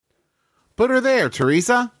Put her there,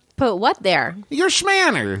 Teresa. Put what there? Your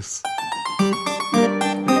schmanners.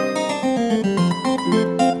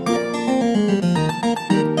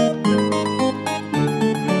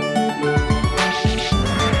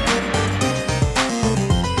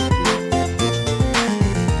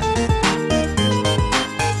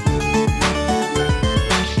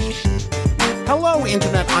 Hello,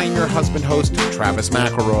 Internet. I'm your husband host, Travis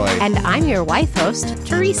McElroy. And I'm your wife host,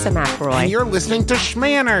 Teresa McElroy. And you're listening to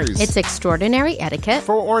Schmanners. It's extraordinary etiquette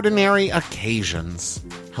for ordinary occasions.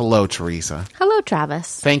 Hello, Teresa. Hello,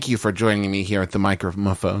 Travis. Thank you for joining me here at the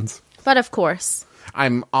microphones. But of course.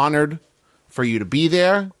 I'm honored for you to be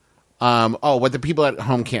there. What the people at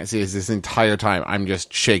home can't see is this entire time I'm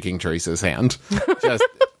just shaking Teresa's hand. Just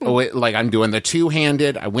like I'm doing the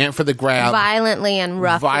two-handed. I went for the grab. Violently and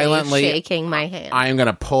roughly shaking my hand. I am going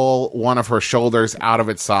to pull one of her shoulders out of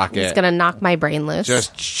its socket. It's going to knock my brain loose.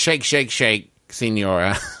 Just shake, shake, shake,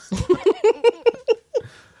 senora.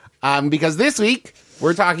 Because this week,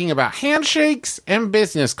 we're talking about handshakes and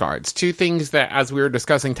business cards. Two things that, as we were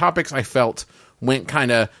discussing topics, I felt went kind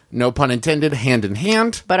of, no pun intended, hand in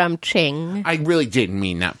hand. But I'm ching. I really didn't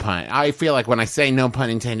mean that pun. I feel like when I say no pun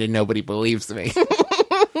intended, nobody believes me.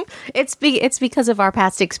 It's because of our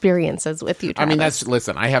past experiences with you, Travis. I mean,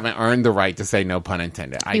 listen, I haven't earned the right to say no pun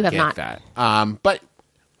intended. I have get not. That. But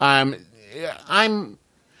I'm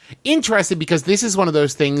interested because this is one of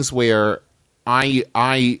those things where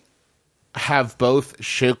I have both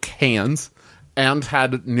shook hands and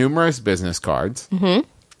had numerous business cards. Mm-hmm.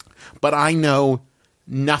 But I know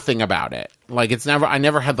nothing about it. Like I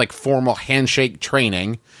never had like formal handshake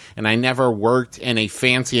training, and I never worked in a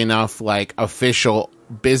fancy enough, like official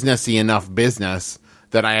businessy enough business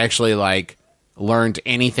that I actually like learned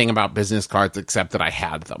anything about business cards except that I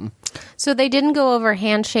had them. So they didn't go over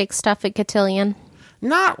handshake stuff at Cotillion?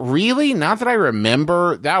 Not really. Not that I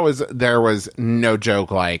remember. There was no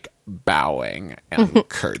joke like bowing and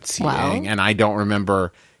curtsying, Wow. and I don't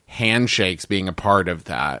remember handshakes being a part of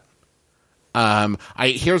that.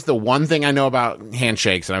 Here's the one thing I know about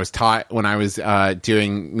handshakes, and I was taught when I was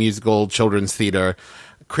doing musical children's theater.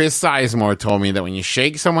 Chris Sizemore told me that when you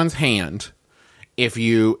shake someone's hand, if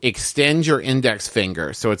you extend your index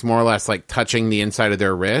finger, so it's more or less like touching the inside of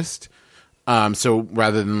their wrist, so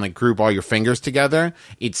rather than like group all your fingers together,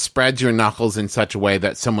 it spreads your knuckles in such a way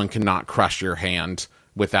that someone cannot crush your hand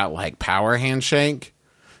with that like power handshake.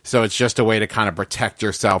 So it's just a way to kind of protect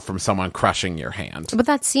yourself from someone crushing your hand. But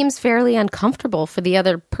that seems fairly uncomfortable for the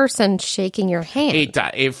other person shaking your hand.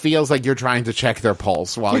 It feels like you're trying to check their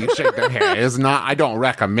pulse while you shake their hand. It's not. I don't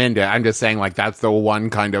recommend it. I'm just saying like that's the one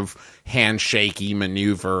kind of handshakey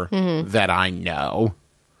maneuver that I know.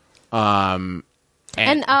 And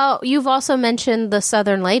you've also mentioned the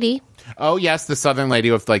Southern Lady. Oh yes, the Southern Lady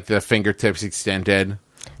with like the fingertips extended.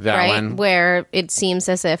 That right, one. Where it seems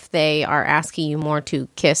as if they are asking you more to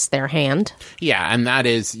kiss their hand. Yeah, and that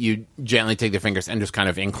is you gently take the fingers and just kind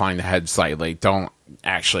of incline the head slightly. Don't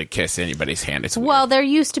actually kiss anybody's hand. It's weird. Well, there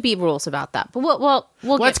used to be rules about that, but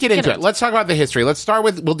let's get into it. Let's talk about the history. Let's start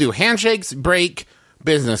with we'll do handshakes, break,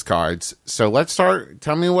 business cards. So let's start.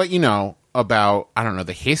 Tell me what you know about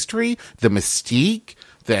the history, the mystique,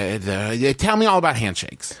 the tell me all about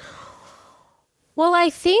handshakes. Well, I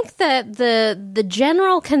think that the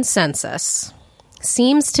general consensus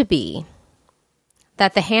seems to be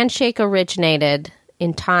that the handshake originated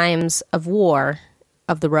in times of war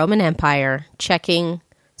of the Roman Empire, checking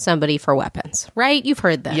somebody for weapons, right? You've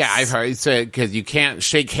heard this. Yeah, I've heard. Because you can't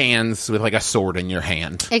shake hands with like a sword in your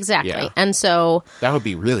hand. Exactly. Yeah. And so that would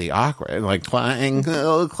be really awkward. Like clang,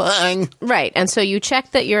 oh, clang. Right. And so you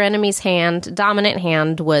check that your enemy's dominant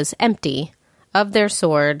hand was empty of their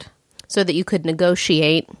sword, so that you could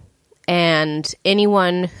negotiate, and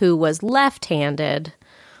anyone who was left-handed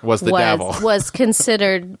was the devil. Was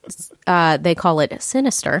considered, they call it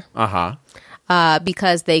sinister,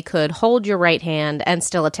 because they could hold your right hand and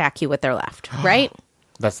still attack you with their left, right?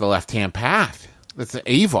 That's the left-hand path. That's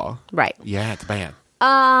evil. Right. Yeah, it's bad.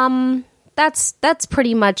 That's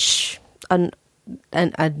pretty much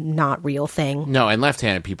a not real thing. No, and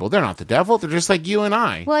left-handed people, they're not the devil. They're just like you and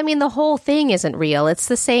I. Well, I mean, the whole thing isn't real. It's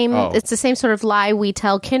the same. Oh. It's the same sort of lie we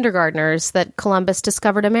tell kindergartners that Columbus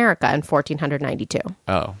discovered America in 1492.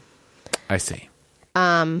 Oh, I see.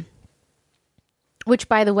 Which,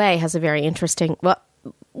 by the way, has a very interesting. Well,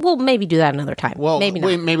 we'll maybe do that another time. Well, maybe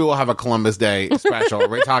not. Maybe we'll have a Columbus Day special where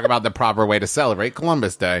we talk about the proper way to celebrate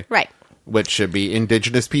Columbus Day, right? Which should be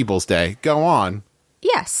Indigenous Peoples Day. Go on.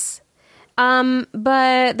 Yes.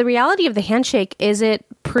 But the reality of the handshake is it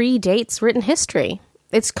predates written history.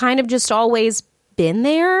 It's kind of just always been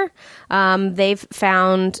there. They've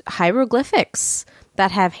found hieroglyphics that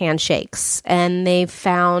have handshakes, and they've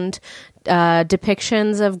found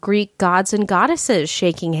depictions of Greek gods and goddesses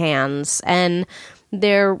shaking hands, and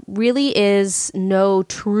there really is no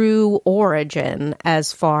true origin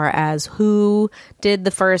as far as who did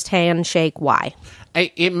the first handshake, why.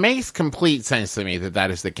 It makes complete sense to me that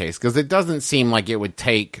is the case, because it doesn't seem like it would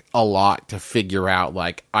take a lot to figure out,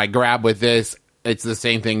 like, I grab with this, it's the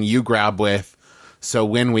same thing you grab with, so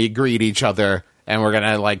when we greet each other and we're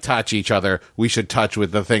gonna, like, touch each other, we should touch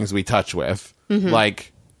with the things we touch with. Mm-hmm.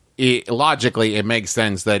 Like, logically, it makes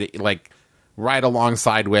sense that, like, right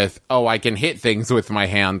alongside with, oh, I can hit things with my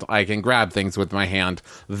hand, I can grab things with my hand,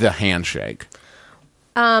 the handshake.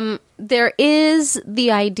 There is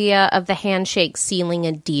the idea of the handshake sealing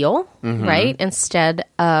a deal, right, instead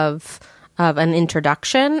of an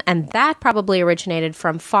introduction, and that probably originated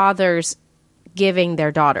from fathers giving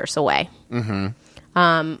their daughters away.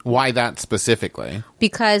 Why that specifically?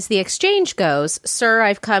 Because the exchange goes, "Sir,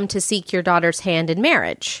 I've come to seek your daughter's hand in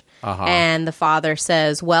marriage." And the father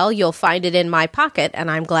says, "Well, you'll find it in my pocket, and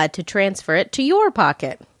I'm glad to transfer it to your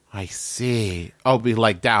pocket." I see. Oh, be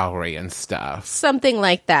like dowry and stuff. Something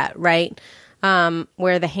like that, right?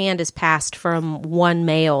 Where the hand is passed from one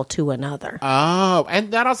male to another. Oh,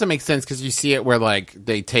 and that also makes sense because you see it where, like,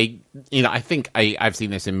 they take, I think I've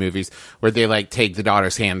seen this in movies where they, like, take the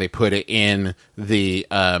daughter's hand, they put it in the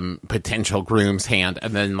potential groom's hand,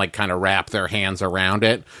 and then, like, kind of wrap their hands around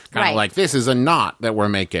it. Kind of like, this is a knot that we're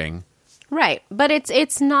making. Right. But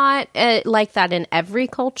it's not like that in every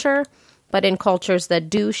culture. But in cultures that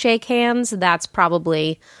do shake hands, that's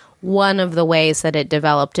probably one of the ways that it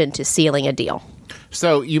developed into sealing a deal.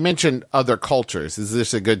 So you mentioned other cultures. Is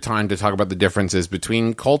this a good time to talk about the differences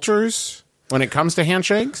between cultures when it comes to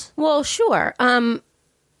handshakes? Well, sure.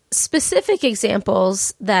 Specific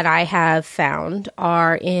examples that I have found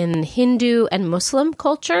are in Hindu and Muslim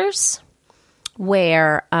cultures,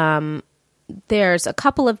 where there's a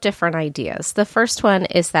couple of different ideas. The first one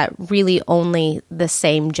is that really only the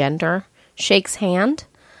same gender shakes hand.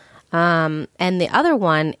 And the other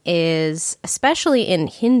one is, especially in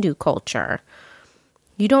Hindu culture,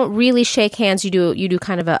 you don't really shake hands. You do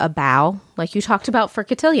kind of a bow, like you talked about for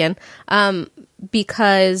cotillion,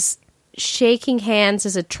 because shaking hands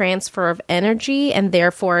is a transfer of energy and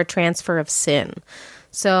therefore a transfer of sin.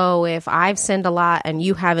 So if I've sinned a lot and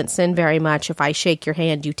you haven't sinned very much, if I shake your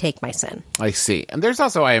hand, you take my sin. I see. And there's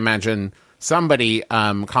also, I imagine, somebody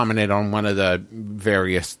commented on one of the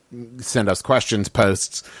various Send Us Questions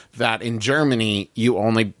posts that in Germany, you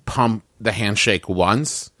only pump the handshake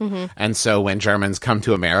once. And so when Germans come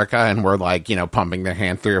to America and we're, like, pumping their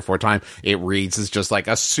hand 3 or 4 times, it reads as just like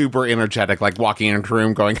a super energetic, like walking into a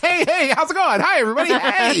room going, hey, how's it going? Hi, everybody.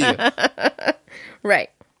 Hey. Right.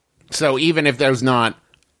 So even if there's not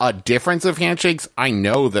a difference of handshakes, I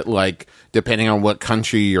know that, like, depending on what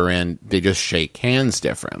country you're in, they just shake hands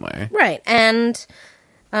differently. Right. And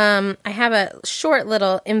I have a short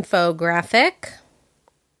little infographic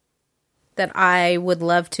that I would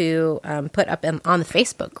love to put up on the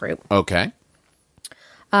Facebook group. Okay.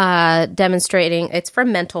 Demonstrating, it's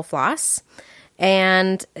from Mental Floss,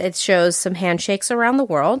 and it shows some handshakes around the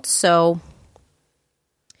world. So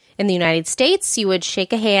in the United States, you would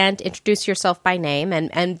shake a hand, introduce yourself by name,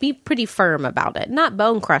 and be pretty firm about it. Not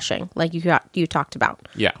bone crushing, like you talked about.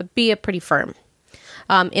 Yeah. But be pretty firm.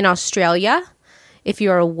 In Australia, if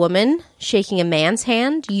you're a woman shaking a man's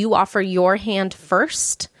hand, you offer your hand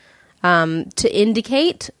first to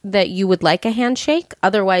indicate that you would like a handshake.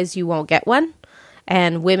 Otherwise, you won't get one.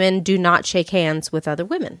 And women do not shake hands with other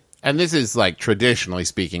women. And this is, like, traditionally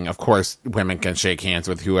speaking, of course, women can shake hands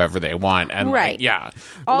with whoever they want. And right. Like, yeah.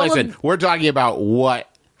 Listen, we're talking about what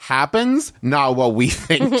happens, not what we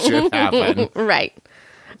think should happen. Right.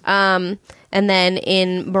 And then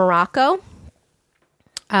in Morocco,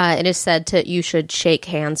 it is said you should shake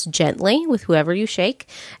hands gently with whoever you shake,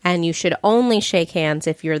 and you should only shake hands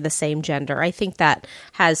if you're the same gender. I think that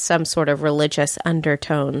has some sort of religious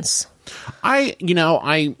undertones. But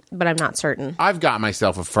I'm not certain. I've got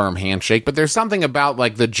myself a firm handshake, but there's something about,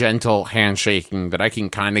 like, the gentle handshaking that I can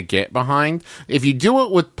kind of get behind. If you do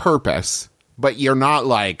it with purpose, but you're not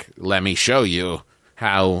like, let me show you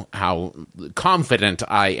how confident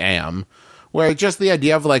I am, where just the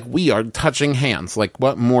idea of, like, we are touching hands, like,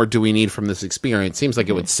 what more do we need from this experience? Seems like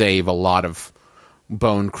it would save a lot of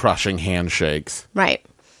bone-crushing handshakes. Right.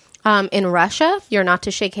 In Russia, you're not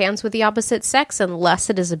to shake hands with the opposite sex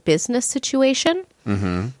unless it is a business situation.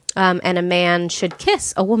 Mm-hmm. And a man should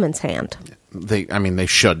kiss a woman's hand. They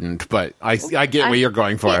shouldn't, but I get what you're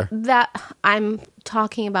going for. That I'm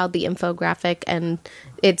talking about the infographic, and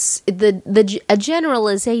it's a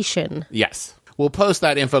generalization. Yes. we'll post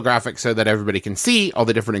that infographic so that everybody can see all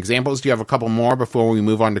the different examples. Do you have a couple more before we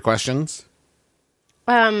move on to questions?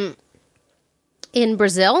 In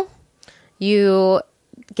Brazil, you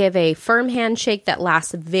give a firm handshake that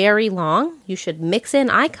lasts very long. You should mix in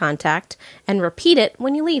eye contact and repeat it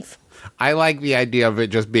when you leave. I like the idea of it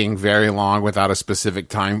just being very long without a specific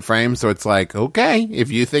time frame. So it's like, okay, if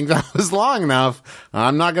you think that was long enough,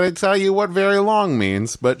 I'm not going to tell you what very long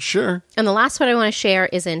means, but sure. And the last one I want to share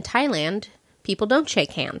is in Thailand. People don't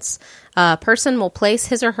shake hands. A person will place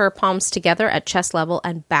his or her palms together at chest level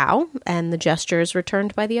and bow, and the gesture is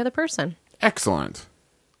returned by the other person. Excellent.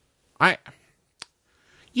 I'm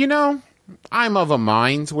of a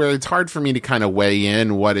mind where it's hard for me to kind of weigh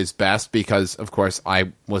in what is best because, of course,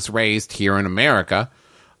 I was raised here in America.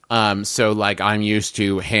 So, like, I'm used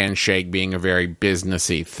to handshake being a very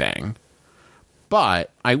businessy thing.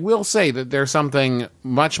 But I will say that there's something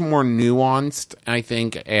much more nuanced, I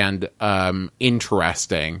think, and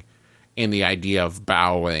interesting in the idea of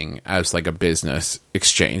bowing as, like, a business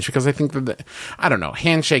exchange. Because I think that, I don't know,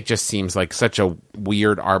 handshake just seems like such a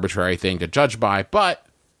weird, arbitrary thing to judge by, but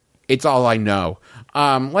it's all I know.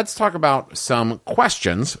 Let's talk about some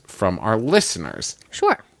questions from our listeners.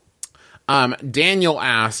 Sure. Daniel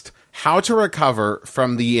asked how to recover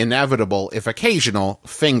from the inevitable, if occasional,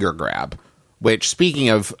 finger grab. Which, speaking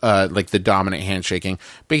of like the dominant handshaking,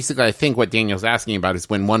 basically I think what Daniel's asking about is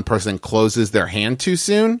when one person closes their hand too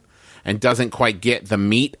soon and doesn't quite get the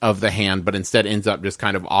meat of the hand, but instead ends up just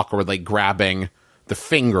kind of awkwardly grabbing the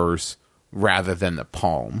fingers rather than the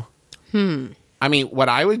palm. I mean, what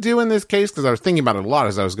I would do in this case, because I was thinking about it a lot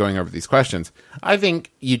as I was going over these questions, I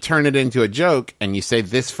think you turn it into a joke and you say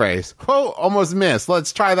this phrase, "Oh, almost missed.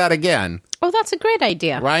 Let's try that again." Oh, that's a great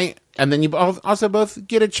idea. Right? And then you also both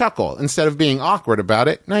get a chuckle. Instead of being awkward about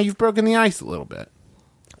it, now you've broken the ice a little bit.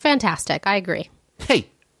 Fantastic. I agree. Hey,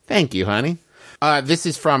 thank you, honey. This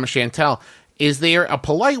is from Chantel. Is there a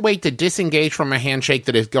polite way to disengage from a handshake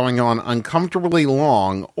that is going on uncomfortably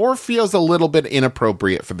long or feels a little bit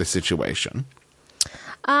inappropriate for the situation?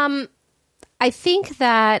 I think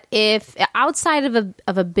that if outside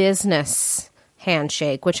of a business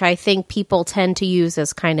handshake, which I think people tend to use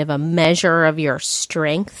as kind of a measure of your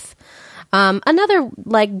strength, another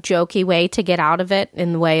like jokey way to get out of it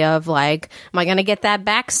in the way of like, am I going to get that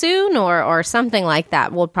back soon or something like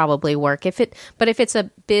that will probably work. But if it's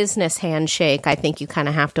a business handshake, I think you kind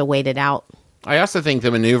of have to wait it out. I also think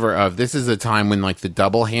the maneuver of this is a time when like the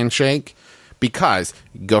double handshake, because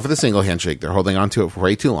you go for the single handshake, they're holding on to it for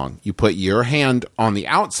way too long. You put your hand on the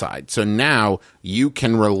outside. So now you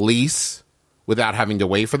can release without having to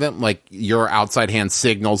wait for them. Like your outside hand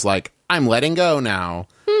signals like, I'm letting go now.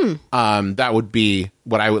 That would be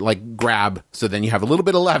what I would like grab. So then you have a little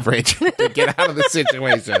bit of leverage to get out of the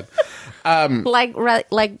situation. Like,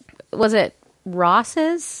 was it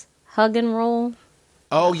Ross's hug and roll?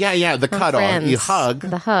 Oh, yeah. The cutoff. You hug.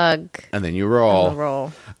 The hug. And then you roll. And the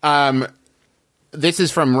roll. This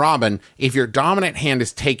is from Robin. If your dominant hand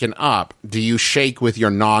is taken up, do you shake with your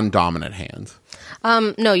non-dominant hand?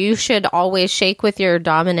 No, you should always shake with your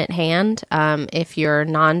dominant hand. If your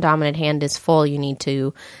non-dominant hand is full, you need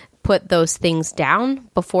to put those things down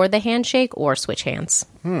before the handshake or switch hands.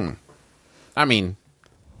 I mean,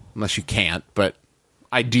 unless you can't, but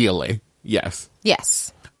ideally, yes.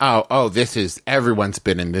 Yes. Oh, this is, everyone's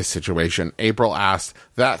been in this situation. April asked,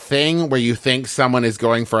 that thing where you think someone is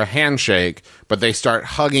going for a handshake, but they start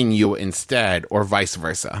hugging you instead, or vice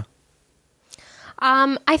versa.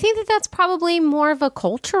 I think that's probably more of a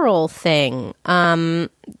cultural thing.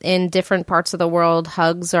 In different parts of the world,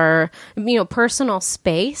 hugs are, personal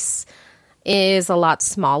space is a lot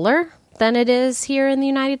smaller than it is here in the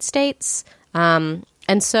United States. And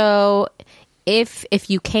so if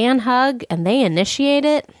you can hug and they initiate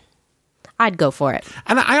it, I'd go for it.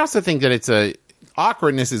 And I also think that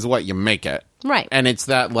awkwardness is what you make it. Right. And it's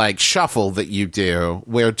that like shuffle that you do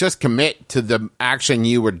where just commit to the action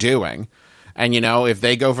you were doing. And, if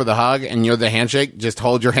they go for the hug and you're the handshake, just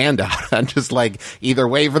hold your hand out and just like either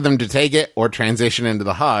wait for them to take it or transition into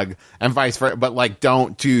the hug and vice versa. But like,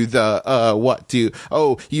 don't do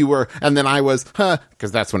the, you were, and then I was,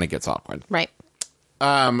 because that's when it gets awkward. Right.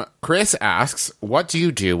 Chris asks, what do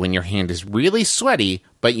you do when your hand is really sweaty,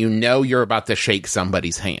 but you're about to shake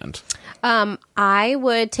somebody's hand? I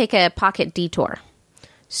would take a pocket detour.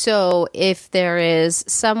 So if there is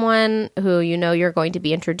someone who you know you're going to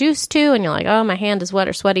be introduced to and you're like, oh, my hand is wet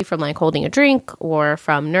or sweaty from like holding a drink or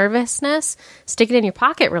from nervousness, stick it in your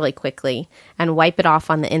pocket really quickly and wipe it off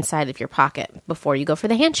on the inside of your pocket before you go for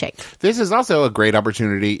the handshake. This is also a great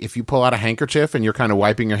opportunity if you pull out a handkerchief and you're kind of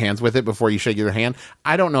wiping your hands with it before you shake your hand.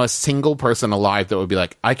 I don't know a single person alive that would be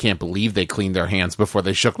like, I can't believe they cleaned their hands before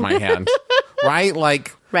they shook my hand. Right?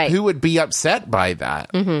 Like, who would be upset by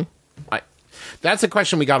that? Mm-hmm. That's a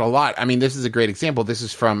question we got a lot. I mean, this is a great example. This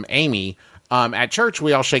is from Amy. At church,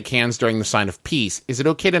 we all shake hands during the sign of peace. Is it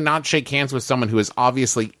okay to not shake hands with someone who is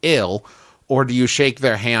obviously ill, or do you shake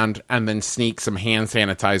their hand and then sneak some hand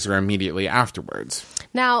sanitizer immediately afterwards?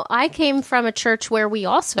 Now, I came from a church where we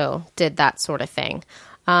also did that sort of thing.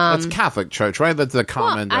 That's Catholic Church, right? That's a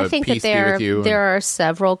common I think peace that be with you. There are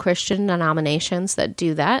several Christian denominations that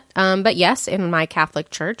do that. But yes, in my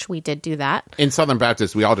Catholic church, we did do that. In Southern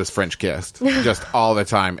Baptist, we all just French kissed. Just all the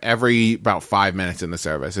time. Every about 5 minutes in the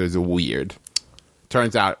service. It was weird.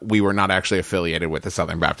 Turns out we were not actually affiliated with the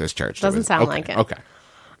Southern Baptist Church. Doesn't sound like it. Okay.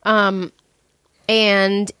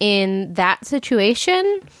 And in that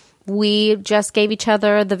situation, we just gave each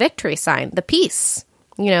other the victory sign, the peace.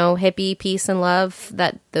 You know, hippie, peace and love.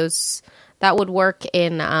 That would work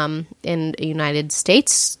in a United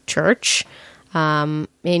States church. In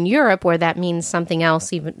Europe, where that means something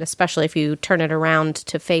else, even especially if you turn it around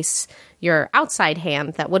to face your outside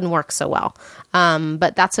hand, that wouldn't work so well.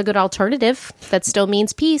 But that's a good alternative. That still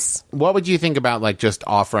means peace. What would you think about like just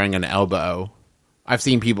offering an elbow? I've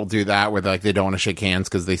seen people do that where like they don't want to shake hands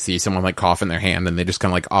because they see someone like cough in their hand and they just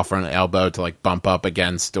kind of like offer an elbow to like bump up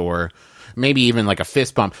against, or maybe even like a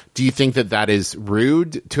fist bump. Do you think that that is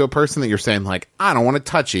rude to a person that you're saying like, I don't want to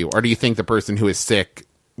touch you? Or do you think the person who is sick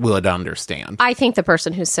will understand? I think the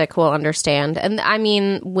person who's sick will understand. And I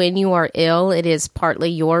mean, when you are ill, it is partly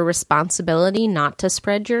your responsibility not to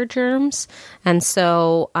spread your germs. And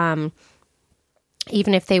so,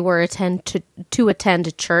 even if they were to attend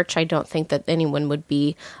a church, I don't think that anyone would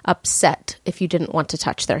be upset if you didn't want to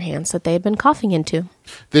touch their hands that they had been coughing into.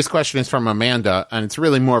 This question is from Amanda, and it's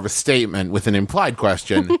really more of a statement with an implied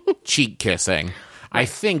question, cheek kissing. I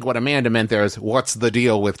think what Amanda meant there is, what's the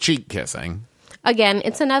deal with cheek kissing? Again,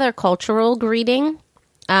 it's another cultural greeting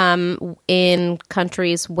in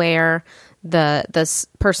countries where the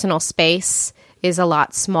personal space is a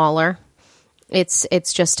lot smaller.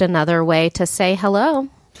 It's just another way to say hello,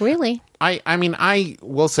 really. I mean, I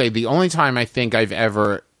will say the only time I think I've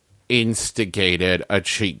ever instigated a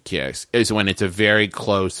cheek kiss is when it's a very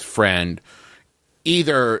close friend,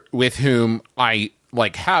 either with whom I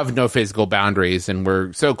like have no physical boundaries and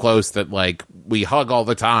we're so close that like we hug all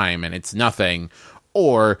the time and it's nothing,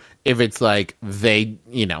 or if it's like they,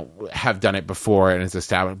 you know, have done it before and it's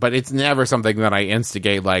established, but it's never something that I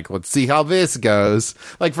instigate like, let's see how this goes.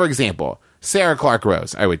 Like, for example, Sarah Clark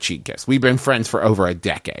Rose, I would cheek kiss. We've been friends for over a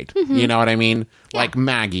decade. Mm-hmm. You know what I mean? Yeah. Like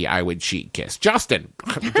Maggie, I would cheek kiss. Justin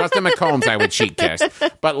McCombs, I would cheek kiss.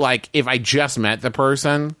 But like, if I just met the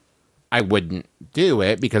person, I wouldn't do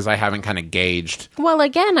it because I haven't kind of gauged. Well,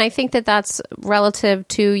 again, I think that that's relative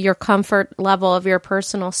to your comfort level of your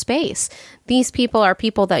personal space. These people are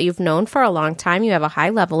people that you've known for a long time. You have a high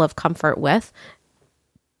level of comfort with.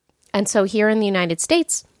 And so here in the United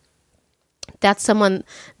States, that's someone,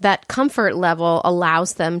 that comfort level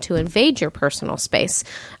allows them to invade your personal space.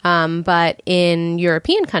 But in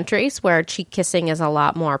European countries where cheek kissing is a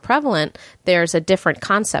lot more prevalent, there's a different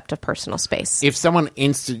concept of personal space. If someone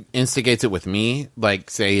instigates it with me,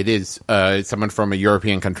 like say it is someone from a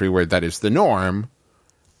European country where that is the norm,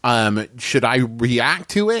 should I react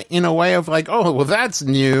to it in a way of like, oh, well, that's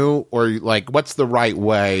new? Or like, what's the right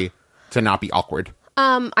way to not be awkward?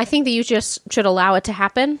 I think that you just should allow it to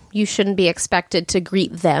happen. You shouldn't be expected to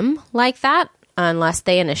greet them like that unless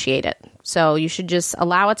they initiate it. So you should just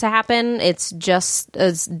allow it to happen. It's just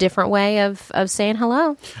a different way of saying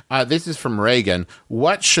hello. This is from Reagan.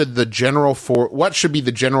 What should be the general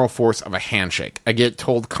force of a handshake? I get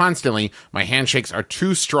told constantly my handshakes are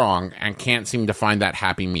too strong and can't seem to find that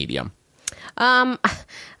happy medium.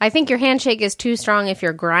 I think your handshake is too strong if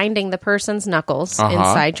you're grinding the person's knuckles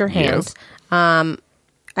inside your hand. Yes.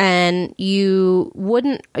 And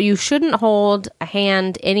you shouldn't hold a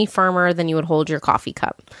hand any firmer than you would hold your coffee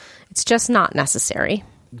cup. It's just not necessary.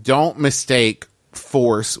 Don't mistake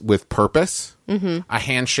force with purpose. Mm-hmm. A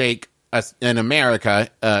handshake in America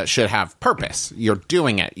should have purpose. You're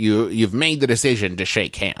doing it. You've made the decision to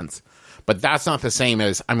shake hands. But that's not the same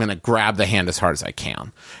as I'm going to grab the hand as hard as I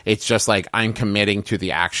can. It's just like I'm committing to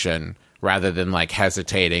the action rather than like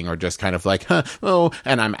hesitating or just kind of like,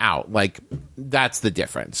 and I'm out. Like, that's the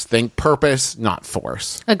difference. Think purpose, not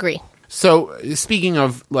force. Agree. So speaking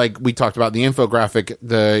of, like, we talked about the infographic,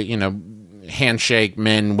 the, handshake,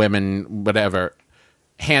 men, women, whatever,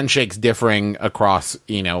 handshakes differing across,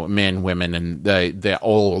 men, women, and the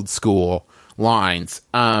old school lines.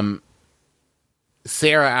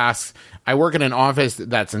 Sarah asks, I work in an office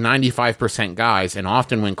that's 95% guys, and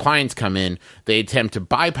often when clients come in, they attempt to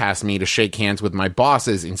bypass me to shake hands with my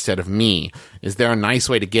bosses instead of me. Is there a nice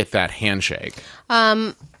way to get that handshake?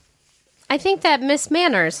 I think that Miss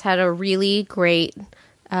Manners had a really great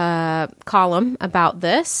column about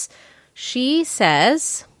this. She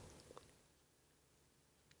says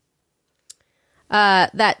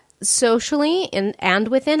that socially and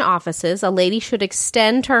within offices, a lady should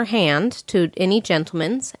extend her hand to any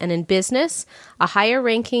gentleman's, and in business, a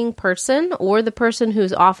higher-ranking person or the person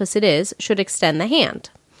whose office it is should extend the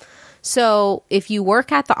hand. So if you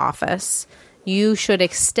work at the office, you should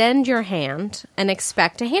extend your hand and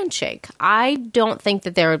expect a handshake. I don't think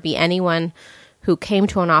that there would be anyone who came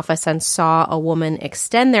to an office and saw a woman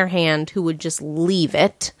extend their hand who would just leave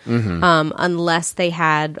it, unless they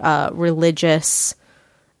had religious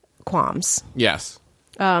qualms. Yes.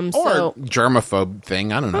 Or germaphobe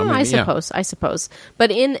thing. I don't know. Maybe, I suppose.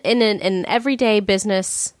 But in an everyday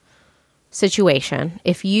business situation,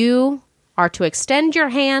 if you are to extend your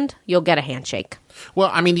hand, you'll get a handshake. Well,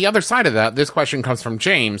 I mean, the other side of that, this question comes from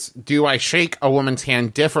James. Do I shake a woman's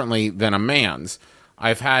hand differently than a man's?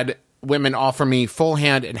 I've had women offer me full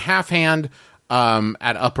hand and half hand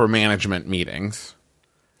at upper management meetings.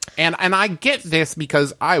 And I get this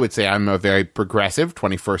because I would say I'm a very progressive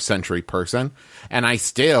 21st century person. And I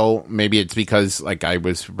still, maybe it's because like I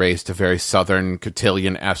was raised a very Southern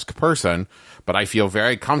cotillion-esque person, but I feel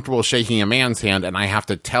very comfortable shaking a man's hand, and I have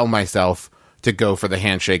to tell myself to go for the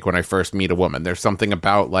handshake when I first meet a woman. There's something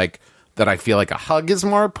about like that I feel like a hug is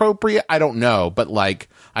more appropriate. I don't know, but like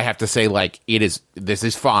I have to say like this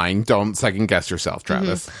is fine. Don't second guess yourself,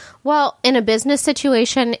 Travis. Well, in a business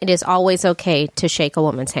situation, it is always okay to shake a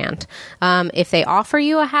woman's hand. If they offer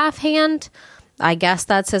you a half hand, I guess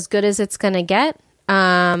that's as good as it's going to get.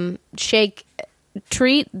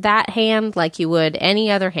 Treat that hand like you would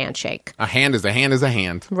any other handshake. A hand is a hand is a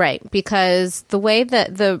hand. Right, because the way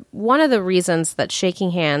that one of the reasons that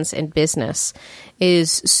shaking hands in business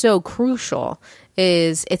is so crucial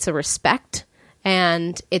is it's a respect,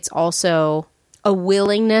 and it's also a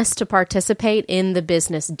willingness to participate in the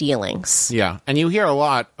business dealings. Yeah, and you hear a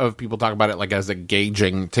lot of people talk about it like as a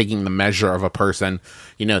gauging, taking the measure of a person,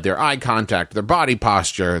 their eye contact, their body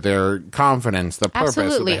posture, their confidence, the purpose of the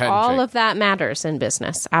Absolutely, handshake. all of that matters in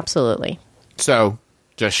business. Absolutely. So,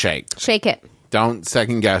 just shake. Shake it. Don't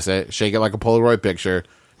second guess it. Shake it like a Polaroid picture.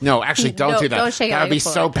 No, actually, don't do that. Don't shake it that would like be a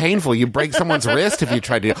so Polaroid. painful. You break someone's wrist if you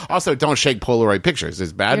try to. Also, don't shake Polaroid pictures.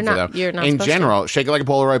 It's bad for them. You're not In supposed general, shake it like a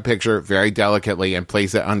Polaroid picture very delicately and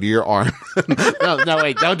place it under your arm. No,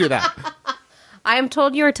 wait. Don't do that. I am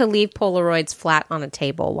told you are to leave Polaroids flat on a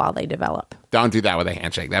table while they develop. Don't do that with a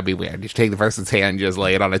handshake. That'd be weird. Just take the person's hand, just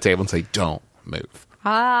lay it on a table and say, don't move.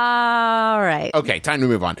 All right. Okay, time to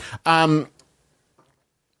move on.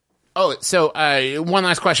 One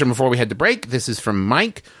last question before we head to break. This is from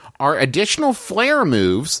Mike. Are additional flair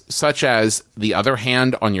moves, such as the other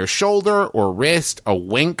hand on your shoulder or wrist, a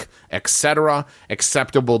wink, etc.,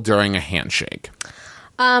 acceptable during a handshake?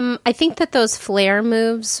 I think that those flair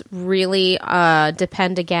moves really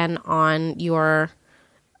depend again on your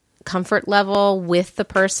comfort level with the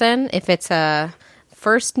person. If it's a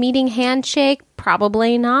first meeting handshake,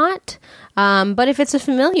 probably not. But if it's a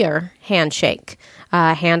familiar handshake,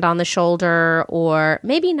 hand on the shoulder, or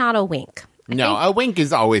maybe not a wink. A wink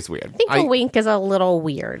is always weird. I think a wink is a little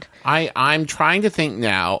weird. I'm trying to think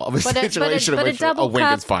now of a situation in which a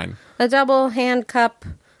wink is fine. A double hand cup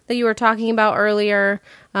that you were talking about earlier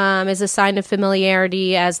is a sign of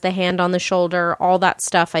familiarity, as the hand on the shoulder. All that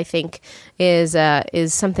stuff, I think, is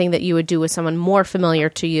something that you would do with someone more familiar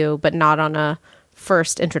to you, but not on a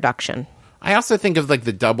first introduction. I also think of like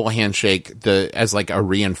the double handshake as like a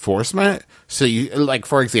reinforcement. So you like,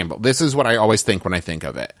 for example, this is what I always think when I think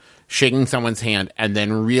of it. Shaking someone's hand and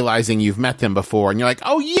then realizing you've met them before and you're like,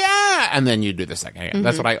 oh yeah, and then you do the second hand.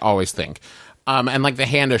 That's what I always think. And like the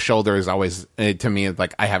hand to shoulder is always, to me,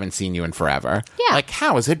 like I haven't seen you in forever. Yeah. Like,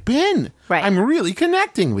 how has it been? Right. I'm really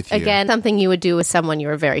connecting with you. Again, something you would do with someone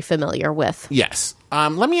you're very familiar with. Yes.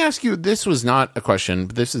 Let me ask you, this was not a question,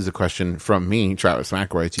 but this is a question from me, Travis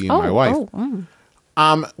McElroy, to you, my wife.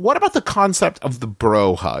 What about the concept of the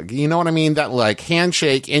bro hug? You know what I mean? That like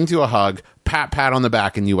handshake into a hug, pat on the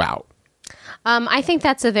back, and you out. I think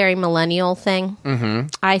that's a very millennial thing. Mm-hmm.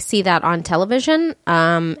 I see that on television,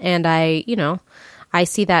 and I I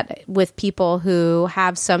see that with people who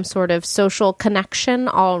have some sort of social connection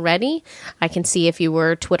already. I can see if you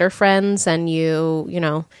were Twitter friends and you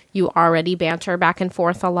already banter back and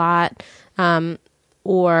forth a lot,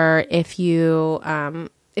 or if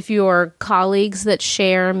you're colleagues that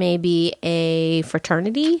share maybe a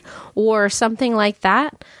fraternity or something like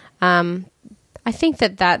that. I think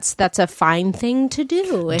that's a fine thing to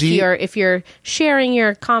do if you're sharing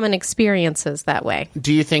your common experiences that way.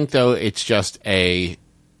 Do you think though it's just a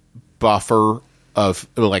buffer of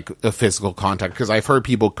like a physical contact? Because I've heard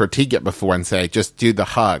people critique it before and say just do the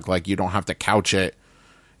hug, like you don't have to couch it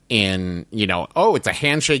in, oh, it's a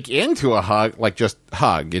handshake into a hug, like just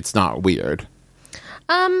hug. It's not weird.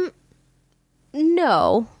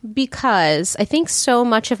 No, because I think so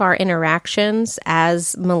much of our interactions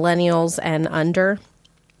as millennials and under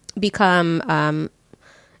become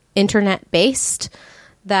internet-based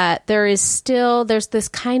that there's this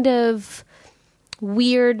kind of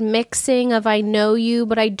weird mixing of I know you,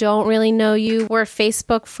 but I don't really know you. We're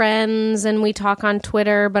Facebook friends and we talk on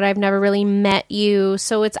Twitter, but I've never really met you.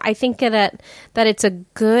 So I think that it's a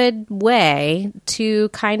good way to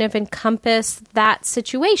kind of encompass that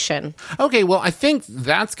situation. Okay, well, I think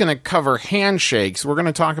that's going to cover handshakes. We're going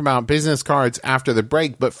to talk about business cards after the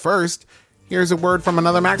break, but first, here's a word from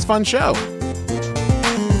another Max Fun show.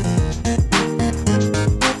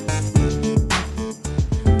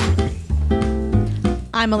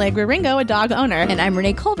 I'm Allegra Ringo, a dog owner. And I'm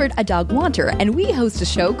Renee Colbert, a dog wanter. And we host a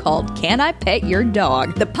show called Can I Pet Your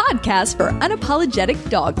Dog? The podcast for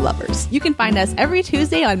unapologetic dog lovers. You can find us every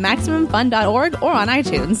Tuesday on MaximumFun.org or on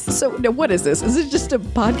iTunes. So, now what is this? Is it just a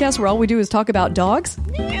podcast where all we do is talk about dogs?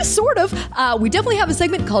 Yeah, sort of. We definitely have a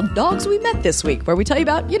segment called Dogs We Met This Week, where we tell you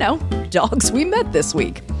about, dogs we met this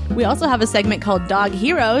week. We also have a segment called Dog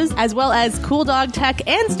Heroes, as well as Cool Dog Tech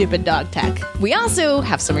and Stupid Dog Tech. We also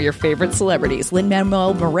have some of your favorite celebrities.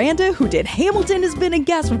 Lin-Manuel Miranda, who did Hamilton, has been a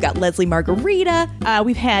guest. We've got Leslie Margarita.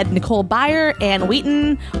 We've had Nicole Byer, Ann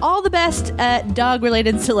Wheaton, all the best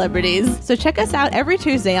dog-related celebrities. So check us out every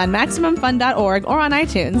Tuesday on MaximumFun.org or on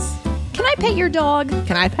iTunes. Can I pet your dog?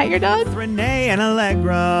 Can I pet your dog? With Renee and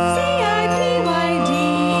Allegra. CIPYD.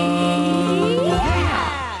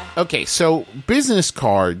 Okay, so business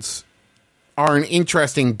cards are an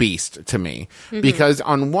interesting beast to me because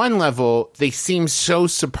on one level, they seem so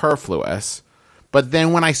superfluous, but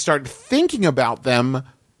then when I start thinking about them,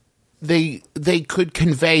 they could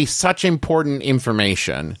convey such important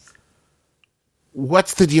information.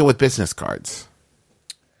 What's the deal with business cards?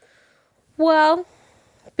 Well,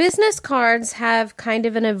 business cards have kind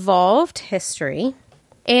of an evolved history,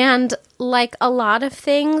 and like a lot of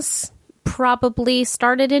things, probably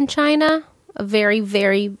started in China a very,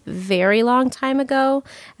 very, very long time ago,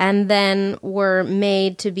 and then were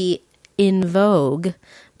made to be in vogue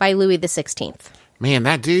by Louis XVI. Man,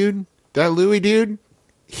 that Louis dude,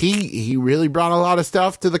 he really brought a lot of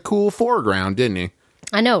stuff to the cool foreground, didn't he?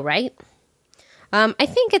 I know, right? I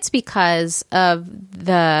think it's because of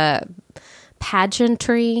the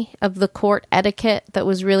pageantry of the court etiquette that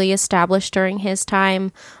was really established during his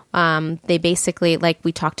time. They basically, like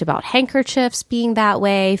we talked about, handkerchiefs being that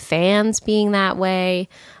way, fans being that way,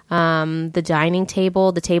 the dining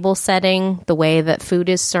table, the table setting, the way that food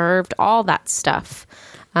is served, all that stuff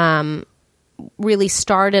really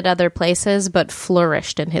started other places but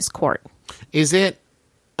flourished in his court. Is it?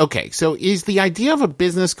 Okay, so is the idea of a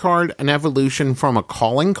business card an evolution from a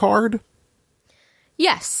calling card?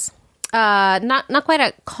 Yes. Not quite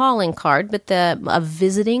a calling card, but a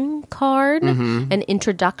visiting card, an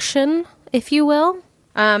introduction, if you will.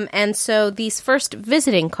 And so these first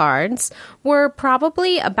visiting cards were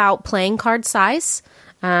probably about playing card size.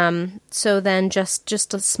 So then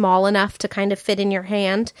just small enough to kind of fit in your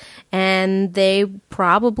hand. And they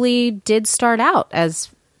probably did start out as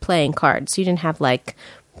playing cards. You didn't have like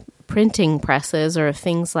printing presses or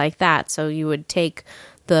things like that. So you would take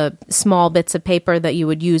the small bits of paper that you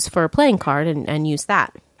would use for a playing card and use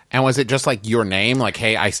that. And was it just like your name? Like,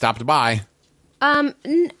 hey, I stopped by?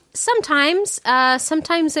 Sometimes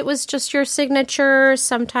it was just your signature.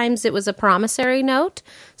 Sometimes it was a promissory note.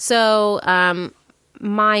 So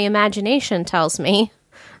my imagination tells me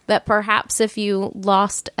that perhaps if you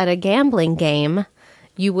lost at a gambling game,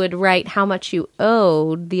 you would write how much you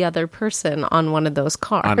owed the other person on one of those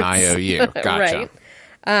cards. An IOU. Gotcha. Right.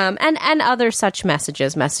 And other such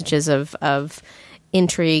messages of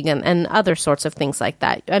intrigue and other sorts of things like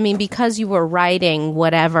that. I mean, because you were writing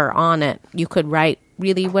whatever on it, you could write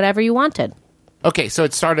really whatever you wanted. Okay, so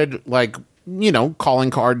it started like, calling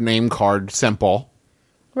card, name card, simple.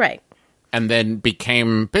 Right. And then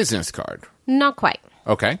became business card. Not quite.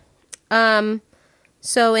 Okay.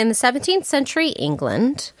 So in the 17th century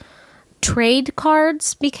England, trade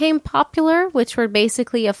cards became popular, which were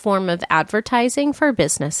basically a form of advertising for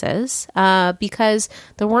businesses because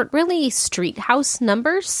there weren't really street house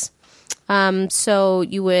numbers. So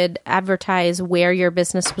you would advertise where your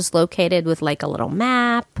business was located with like a little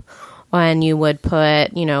map, and you would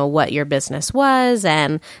put, what your business was.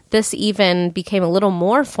 And this even became a little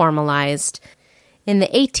more formalized in the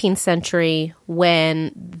 18th century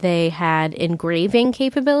when they had engraving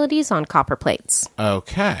capabilities on copper plates.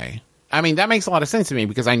 Okay. I mean, that makes a lot of sense to me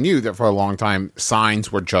because I knew that for a long time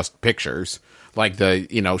signs were just pictures, like the,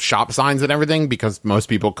 shop signs and everything, because most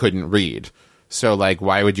people couldn't read. So, like,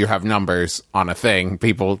 why would you have numbers on a thing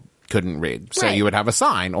people couldn't read? So you would have a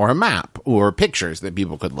sign or a map or pictures that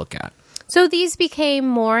people could look at. So these became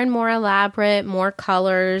more and more elaborate, more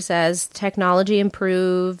colors as technology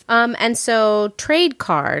improved. And so trade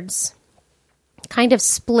cards kind of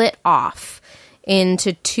split off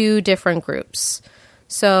into two different groups.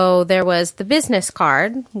 So there was the business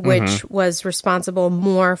card, which was responsible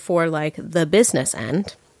more for like the business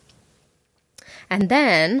end. And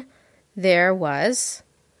then there was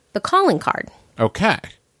the calling card. Okay.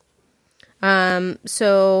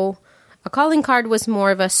 So a calling card was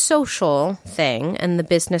more of a social thing, and the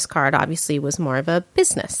business card obviously was more of a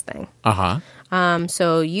business thing.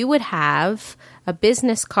 So you would have a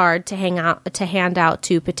business card to hand out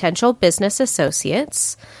to potential business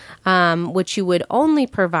associates, which you would only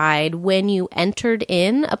provide when you entered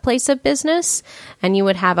in a place of business, and you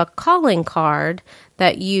would have a calling card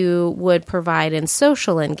that you would provide in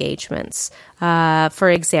social engagements.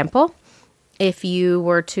 For example, if you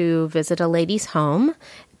were to visit a lady's home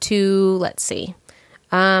to, let's see,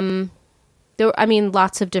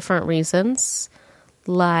 lots of different reasons,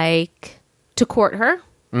 like to court her,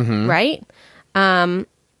 right?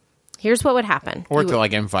 Here's what would happen. Or to,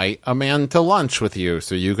 invite a man to lunch with you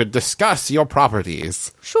so you could discuss your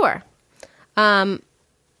properties. Sure. But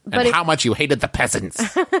how much you hated the peasants.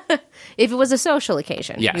 If it was a social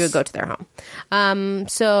occasion, yes, you would go to their home.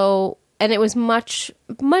 And it was much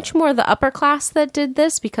more the upper class that did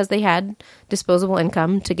this because they had disposable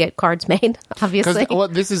income to get cards made, obviously. Well,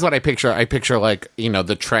 this is what I picture. I picture,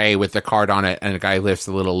 the tray with the card on it, and a guy lifts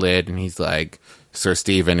the little lid, and he's like, Sir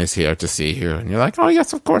Stephen is here to see you. And you're like, oh,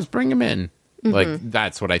 yes, of course, bring him in.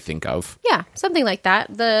 That's what I think of. Yeah, something like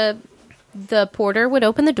that. The porter would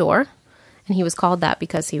open the door, and he was called that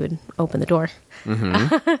because he would open the door.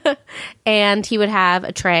 And he would have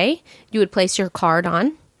a tray. You would place your card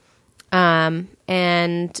on.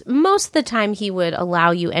 And most of the time he would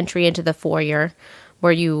allow you entry into the foyer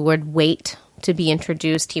where you would wait to be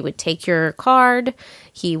introduced. He would take your card.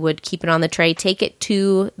 He would keep it on the tray, take it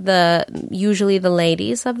to usually the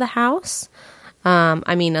ladies of the house.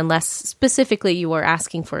 Unless specifically you were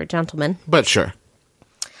asking for a gentleman. But sure.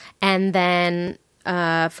 And then,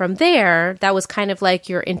 from there, that was kind of like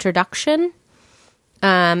your introduction.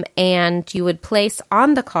 And you would place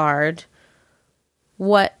on the card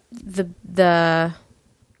what the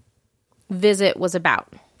visit was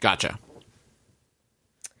about. Gotcha.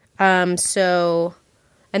 And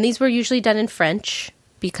these were usually done in French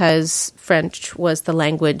because French was the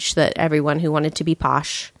language that everyone who wanted to be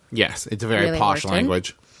posh. Yes, it's a very really posh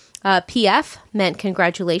language. PF meant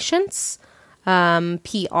congratulations.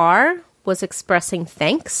 PR was expressing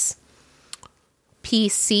thanks.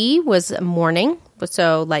 PC was mourning,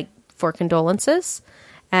 so for condolences.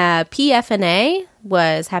 PFNA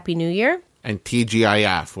was Happy New Year. And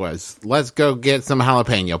TGIF was, let's go get some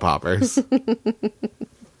jalapeno poppers.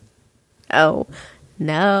 Oh,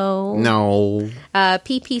 no. No.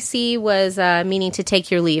 PPC was meaning to take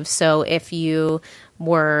your leave. So if you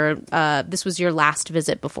were, this was your last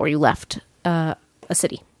visit before you left a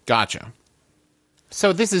city. Gotcha.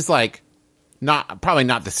 So this is probably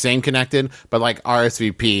not the same connected, but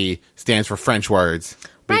RSVP stands for French words.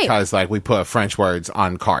 Because, we put French words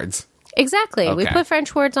on cards. Exactly. Okay. We put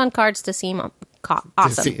French words on cards to seem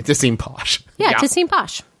awesome. To seem posh. Yeah, to seem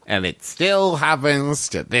posh. And it still happens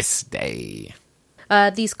to this day.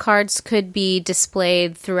 These cards could be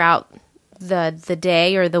displayed throughout the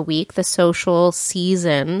day or the week, the social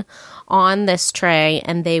season, on this tray,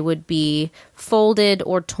 and they would be folded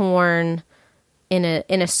or torn in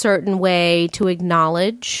a certain way to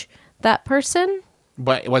acknowledge that person.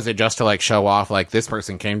 But was it just to show off this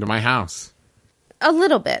person came to my house? A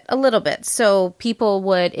little bit. So people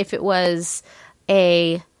would, if it was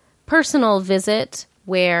a personal visit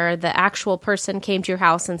where the actual person came to your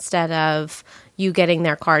house instead of you getting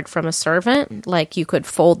their card from a servant, you could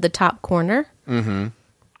fold the top corner. Mm-hmm.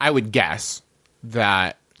 I would guess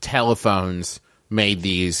that telephones made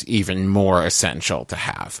these even more essential to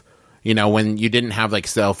have. You know, when you didn't have like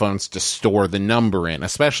cell phones to store the number in,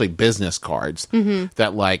 especially business cards,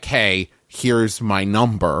 that like, hey, here's my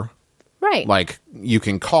number. Right. Like, you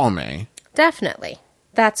can call me. Definitely.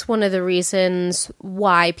 That's one of the reasons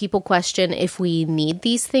why people question if we need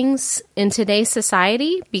these things in today's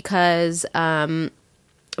society. Because,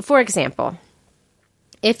 for example,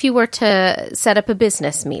 if you were to set up a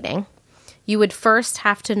business meeting, you would first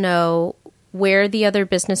have to know where the other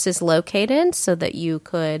business is located so that you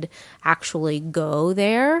could actually go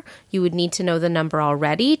there. You would need to know the number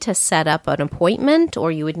already to set up an appointment,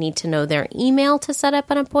 or you would need to know their email to set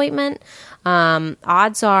up an appointment.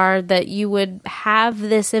 Odds are that you would have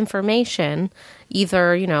this information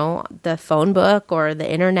either, you know, the phone book or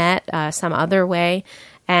the internet, some other way,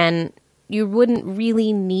 and you wouldn't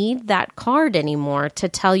really need that card anymore to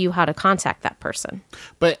tell you how to contact that person.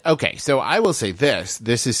 But, okay, so I will say this.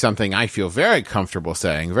 This is something I feel very comfortable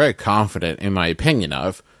saying, very confident in my opinion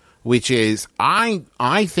of, which is I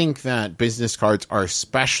think that business cards are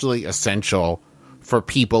especially essential for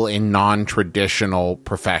people in non-traditional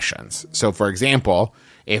professions. So, for example,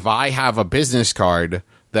 if I have a business card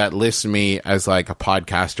that lists me as like a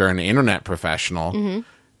podcaster and an internet professional,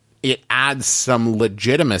 it adds some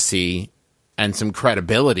legitimacy and some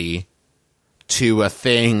credibility to a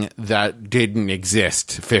thing that didn't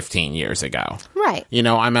exist 15 years ago. Right. You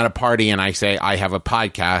know, I'm at a party and I say, I have a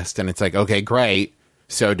podcast, and it's like, okay, great.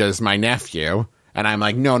 So does my nephew. And I'm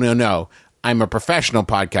like, no. I'm a professional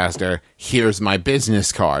podcaster. Here's my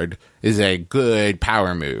business card is a good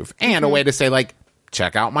power move. And a way to say, like,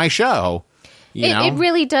 check out my show. It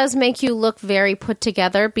really does make you look very put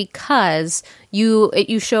together because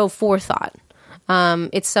you show forethought.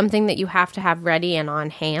 It's something that you have to have ready and on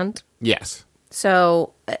hand. Yes.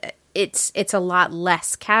 So it's a lot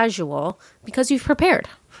less casual because you've prepared.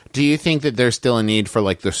 Do you think that there's still a need for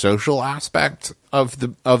like the social aspect of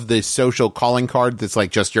the social calling card that's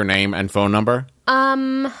like just your name and phone number?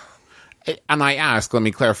 And I ask, let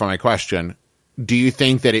me clarify my question. Do you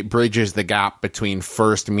think that it bridges the gap between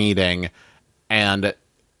first meeting and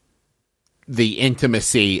the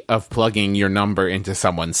intimacy of plugging your number into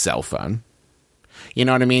someone's cell phone? You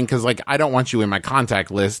know what I mean? Because, like, I don't want you in my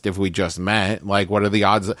contact list if we just met. Like, what are the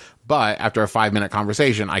odds? But after a 5-minute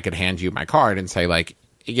conversation, I could hand you my card and say, like,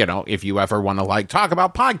 you know, if you ever want to, like, talk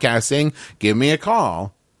about podcasting, give me a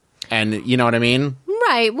call. And you know what I mean?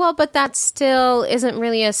 Right. Well, but that still isn't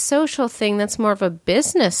really a social thing. That's more of a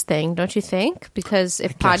business thing, don't you think? Because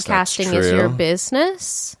if podcasting is your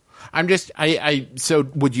business. I'm just, so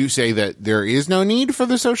would you say that there is no need for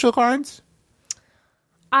the social cards?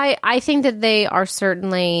 I think that they are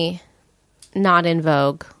certainly not in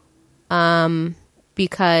vogue,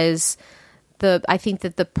 because I think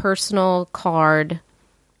that the personal card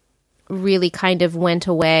really kind of went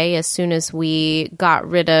away as soon as we got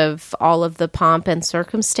rid of all of the pomp and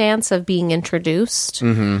circumstance of being introduced.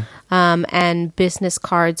 And business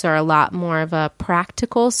cards are a lot more of a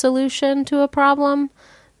practical solution to a problem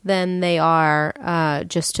than they are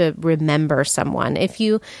just to remember someone. If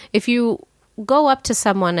you go up to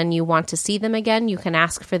someone and you want to see them again, you can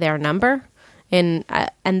ask for their number, and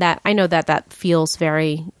that I know that feels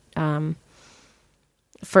very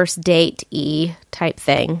first date-y type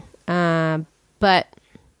thing. But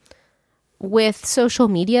with social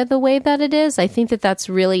media the way that it is, I think that that's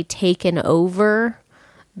really taken over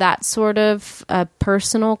that sort of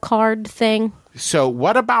personal card thing. So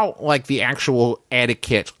what about like the actual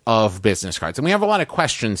etiquette of business cards? And we have a lot of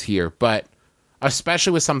questions here, but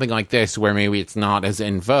especially with something like this where maybe it's not as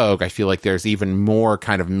in vogue, I feel like there's even more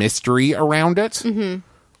kind of mystery around it.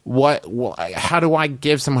 How do I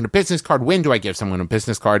give someone a business card? When do I give someone a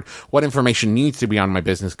business card? What information needs to be on my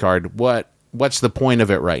business card? What's the point of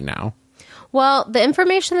it right now? Well, the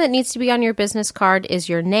information that needs to be on your business card is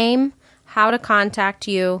your name, how to contact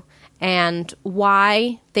you, and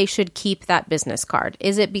why they should keep that business card.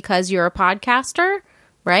 Is it because you're a podcaster,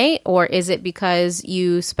 right? Or is it because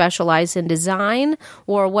you specialize in design?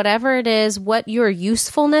 Or whatever it is, what your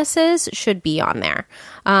usefulness is should be on there.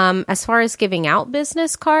 As far as giving out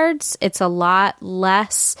business cards, it's a lot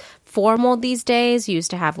less formal these days. You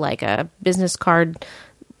used to have like a business card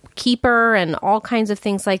keeper and all kinds of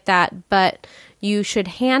things like that. But you should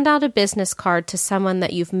hand out a business card to someone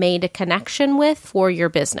that you've made a connection with for your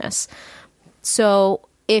business. So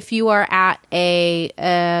if you are at a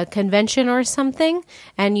convention or something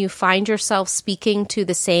and you find yourself speaking to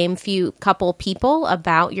the same couple people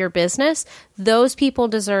about your business, those people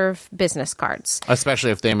deserve business cards. Especially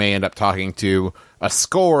if they may end up talking to a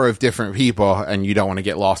score of different people and you don't want to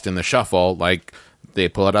get lost in the shuffle. Like, they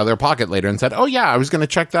pull it out of their pocket later and said, oh, yeah, I was going to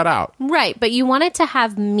check that out. Right, but you want it to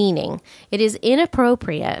have meaning. It is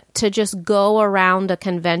inappropriate to just go around a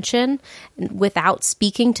convention without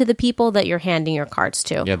speaking to the people that you're handing your cards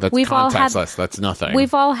to. Yeah, that's contactless. That's nothing.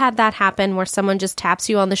 We've all had that happen where someone just taps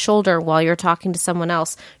you on the shoulder while you're talking to someone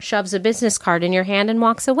else, shoves a business card in your hand and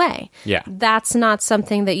walks away. Yeah. That's not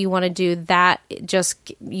something that you want to do. That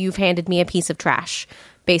just, you've handed me a piece of trash.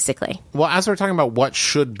 Basically. Well, as we're talking about what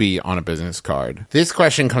should be on a business card, this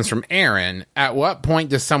question comes from Aaron. At what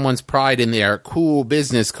point does someone's pride in their cool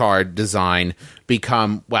business card design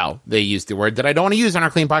become, well, they use the word that I don't want to use on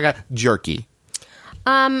our clean podcast, jerky?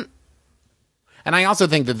 And I also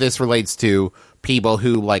think that this relates to people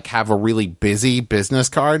who, like, have a really busy business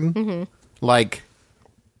card. Mm-hmm. Like,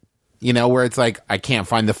 you know, where it's like, I can't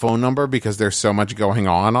find the phone number because there's so much going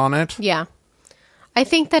on it. Yeah. I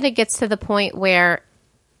think that it gets to the point where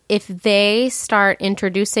if they start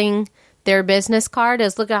introducing their business card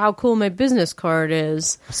as, look at how cool my business card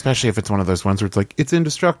is. Especially if it's one of those ones where it's like, it's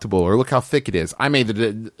indestructible, or look how thick it is. I made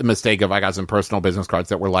the mistake of, I got some personal business cards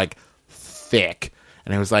that were like thick.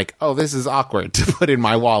 And it was like, oh, this is awkward to put in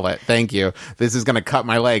my wallet. Thank you. This is going to cut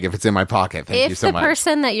my leg if it's in my pocket. Thank you so much. If the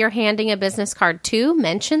person that you're handing a business card to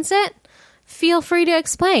mentions it, feel free to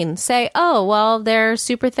explain. Say, oh, well, they're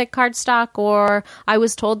super thick cardstock, or I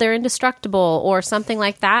was told they're indestructible, or something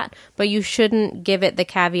like that. But you shouldn't give it the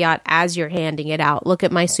caveat as you're handing it out. Look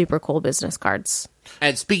at my super cool business cards.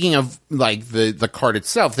 And speaking of, like, the card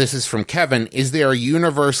itself, this is from Kevin. Is there a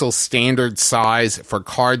universal standard size for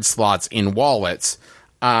card slots in wallets?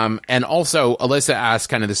 And also, Alyssa asked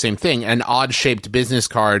kind of the same thing. An odd-shaped business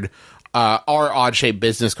card, are odd-shaped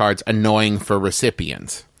business cards annoying for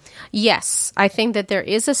recipients? Yes, I think that there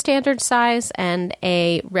is a standard size, and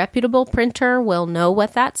a reputable printer will know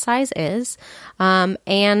what that size is.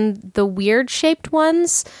 And the weird-shaped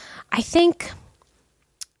ones, I think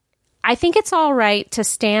it's all right to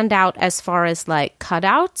stand out as far as, like,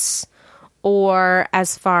 cutouts, or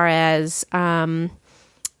as far as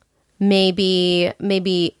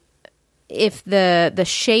maybe if the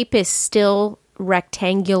shape is still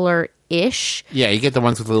rectangular-ish. Yeah, you get the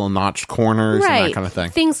ones with little notched corners, right, and that kind of thing.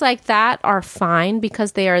 Things like that are fine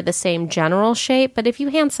because they are the same general shape. But if you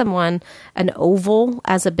hand someone an oval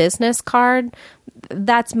as a business card,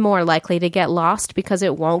 that's more likely to get lost because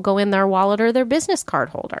it won't go in their wallet or their business card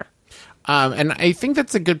holder. And I think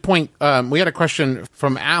that's a good point. We had a question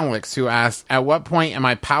from Alex who asked, at what point am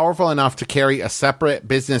I powerful enough to carry a separate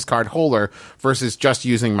business card holder versus just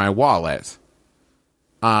using my wallet?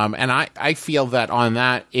 And I feel that on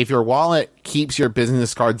that, if your wallet keeps your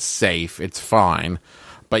business cards safe, it's fine.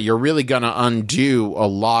 But you're really going to undo a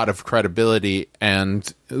lot of credibility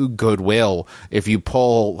and goodwill if you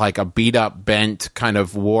pull like a beat up, bent, kind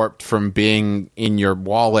of warped from being in your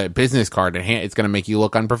wallet business card. It's going to make you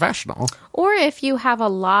look unprofessional. Or if you have a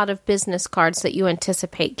lot of business cards that you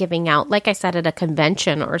anticipate giving out, like I said, at a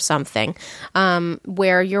convention or something,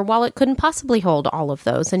 where your wallet couldn't possibly hold all of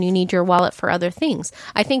those and you need your wallet for other things.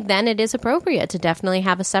 I think then it is appropriate to definitely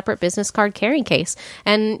have a separate business card carrying case.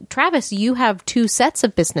 And Travis, you have two sets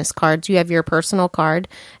of business cards. You have your personal card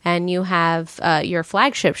and you have your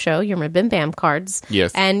flagship show, your Bim Bam cards.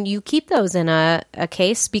 Yes. And you keep those in a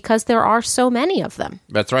case because there are so many of them.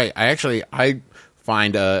 That's right. I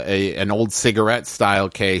find an old cigarette style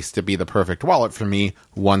case to be the perfect wallet for me.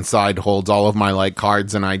 One side holds all of my like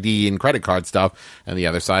cards and ID and credit card stuff, and the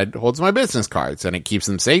other side holds my business cards, and it keeps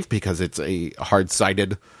them safe because it's a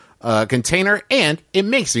hard-sided container, and it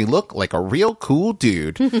makes me look like a real cool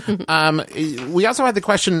dude. We also had the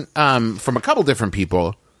question from a couple different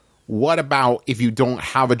people. What about if you don't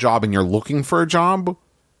have a job and you're looking for a job?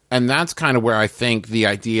 And that's kind of where I think the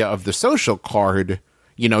idea of the social card,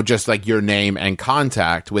 you know, just like your name and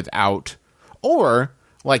contact without, or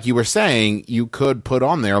like you were saying, you could put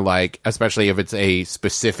on there, like, especially if it's a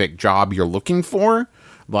specific job you're looking for,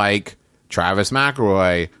 like Travis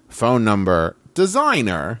McElroy, phone number,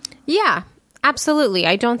 designer. Yeah, absolutely.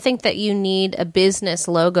 I don't think that you need a business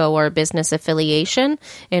logo or a business affiliation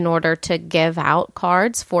in order to give out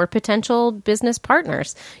cards for potential business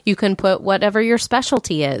partners. You can put whatever your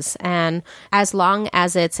specialty is, and as long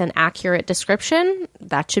as it's an accurate description,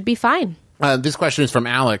 that should be fine. This question is from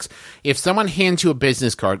Alex. If someone hands you a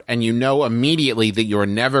business card and you know immediately that you're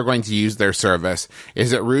never going to use their service,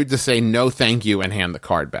 is it rude to say no thank you and hand the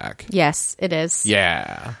card back? Yes, it is.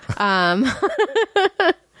 Yeah.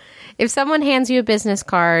 If someone hands you a business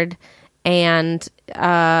card and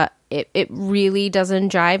it really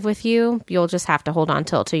doesn't jive with you, you'll just have to hold on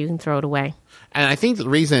till you can throw it away. And I think the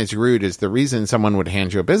reason it's rude is the reason someone would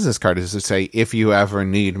hand you a business card is to say, if you ever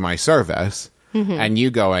need my service. and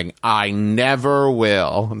you going, I never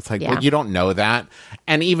will. And it's like, Yeah. well, you don't know that.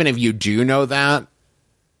 And even if you do know that,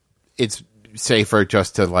 it's safer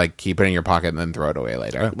just to like keep it in your pocket and then throw it away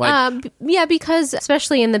later. Like, Yeah, because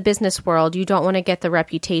especially in the business world, you don't want to get the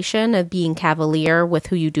reputation of being cavalier with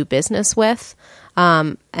who you do business with.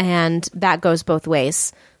 And that goes both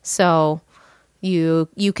ways. So you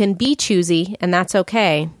can be choosy, and that's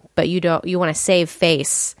okay, but you want to save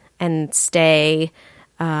face and stay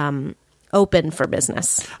open for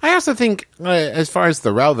business. I also think, as far as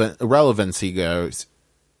the relevancy goes,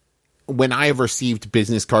 when I have received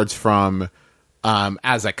business cards from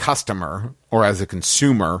as a customer or as a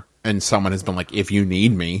consumer, and someone has been like, if you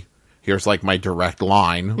need me, here's like my direct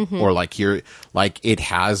line, or like here, like it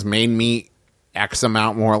has made me X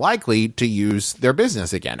amount more likely to use their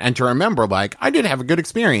business again and to remember, like, I did have a good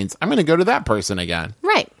experience. I'm going to go to that person again.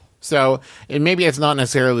 Right. So maybe it's not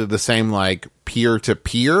necessarily the same like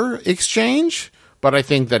peer-to-peer exchange, but I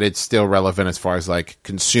think that it's still relevant as far as like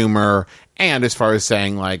consumer and as far as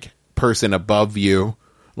saying like person above you,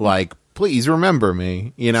 like, please remember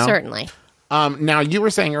me, you know? Certainly. Now, you were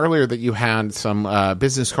saying earlier that you had some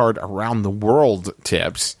business card around the world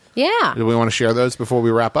tips. Yeah. Do we want to share those before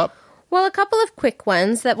we wrap up? Well, a couple of quick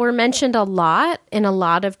ones that were mentioned a lot in a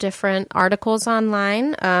lot of different articles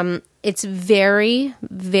online. It's very,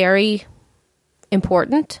 very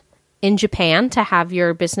important in Japan to have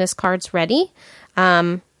your business cards ready.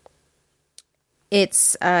 You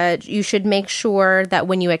should make sure that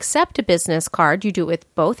when you accept a business card, you do it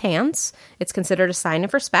with both hands. It's considered a sign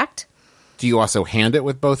of respect. Do you also hand it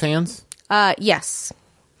with both hands? Yes.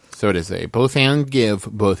 So it is a both hand give,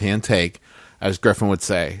 both hand take, as Griffin would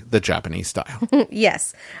say, the Japanese style.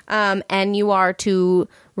 Yes. And you are to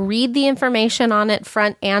read the information on it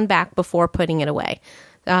front and back before putting it away.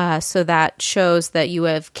 So that shows that you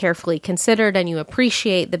have carefully considered and you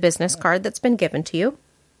appreciate the business card that's been given to you.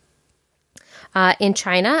 In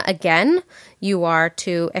China, again, you are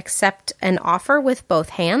to accept an offer with both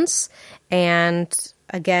hands and,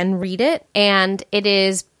 again, read it. And it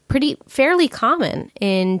is fairly common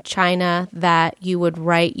in China that you would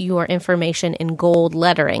write your information in gold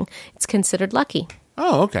lettering. It's considered lucky.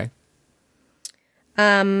 Oh, okay.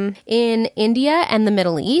 In India and the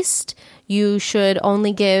Middle East, you should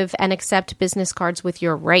only give and accept business cards with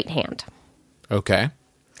your right hand. Okay.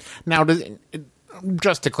 Now,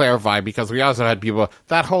 just to clarify, because we also had people,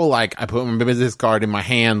 that whole, like, I put my business card in my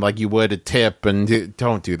hand like you would a tip, and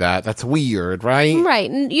don't do that. That's weird, right? Right.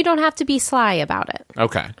 And you don't have to be sly about it.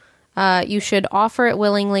 Okay. You should offer it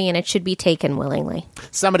willingly, and it should be taken willingly.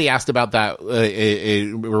 Somebody asked about that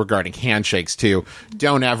regarding handshakes, too.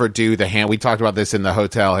 Don't ever do the hand. We talked about this in the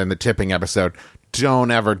hotel in the tipping episode.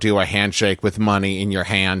 Don't ever do a handshake with money in your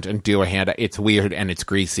hand and do a hand. It's weird and it's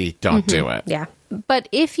greasy. Don't do it. Yeah. But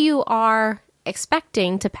if you are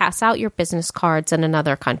expecting to pass out your business cards in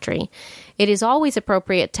another country, it is always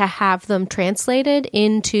appropriate to have them translated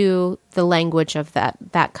into the language of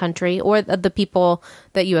that country or the people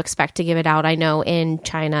that you expect to give it out. I know in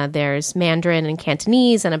China there's Mandarin and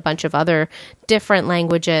Cantonese and a bunch of other different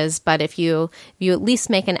languages, but if you at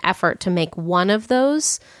least make an effort to make one of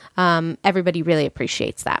those, everybody really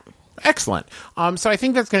appreciates that. Excellent. So I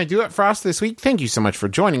think that's going to do it for us this week. Thank you so much for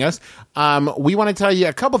joining us. We want to tell you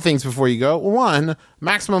a couple things before you go. One,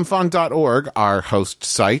 MaximumFun.org, our host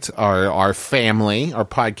site, our family, our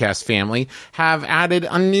podcast family, have added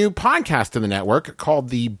a new podcast to the network called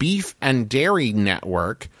the Beef and Dairy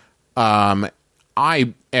Network. I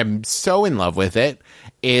am so in love with it.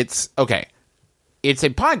 It's a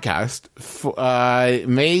podcast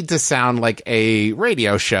made to sound like a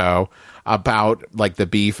radio show about like the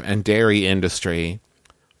beef and dairy industry,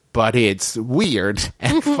 but it's weird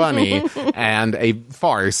and funny and a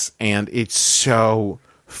farce, and it's so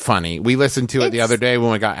funny. We listened to it the other day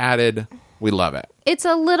when we got added. We love it. It's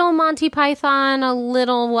a little Monty Python, a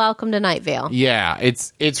little Welcome to Night Vale. Yeah,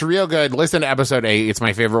 it's real good. Listen to episode 8. It's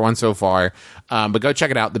my favorite one so far. But go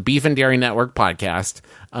check it out, the Beef and Dairy Network podcast.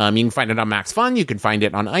 You can find it on Max Fun. You can find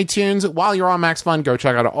it on iTunes. While you're on Max Fun, go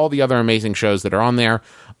check out all the other amazing shows that are on there.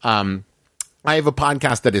 I have a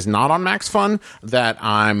podcast that is not on Max Fun that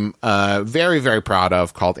I'm very, very proud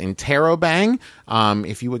of called Interrobang.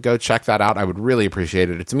 If you would go check that out, I would really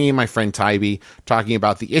appreciate it. It's me and my friend Tybee talking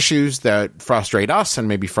about the issues that frustrate us and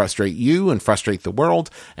maybe frustrate you and frustrate the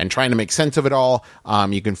world and trying to make sense of it all.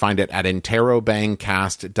 You can find it at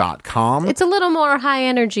interrobangcast.com. It's a little more high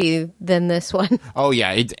energy than this one. Oh,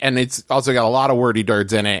 yeah. It's also got a lot of wordy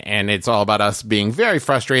dirts in it, and it's all about us being very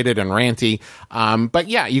frustrated and ranty. But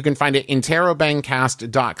yeah, you can find it. Interrobangcast.com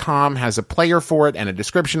has a player for it and a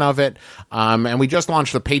description of it. And we just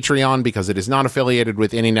launched the Patreon because it is not affiliated affiliated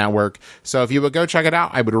with any network. So if you would go check it out,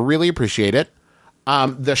 I would really appreciate it.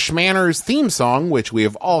 The Schmanners theme song, which we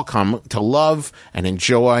have all come to love and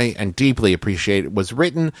enjoy and deeply appreciate, was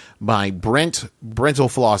written by Brent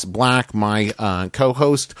Brentalfloss Black, my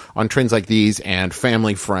co-host on Trends Like These and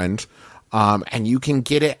family friend. And you can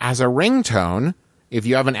get it as a ringtone. If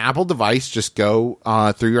you have an Apple device, just go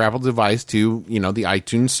through your Apple device to, the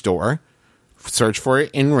iTunes store. Search for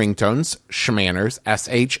it in ringtones, Schmanners,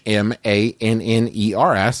 Schmanners,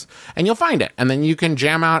 and you'll find it. And then you can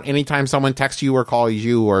jam out anytime someone texts you or calls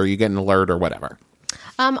you or you get an alert or whatever.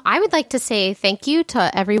 I would like to say thank you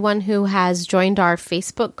to everyone who has joined our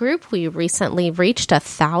Facebook group. We recently reached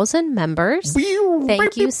 1,000 members.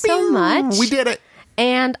 Thank you so much. We did it.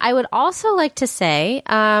 And I would also like to say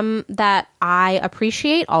that I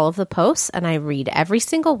appreciate all of the posts and I read every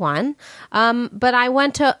single one. But I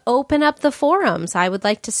want to open up the forums. I would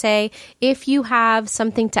like to say if you have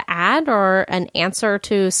something to add or an answer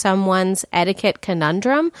to someone's etiquette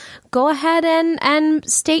conundrum, go ahead and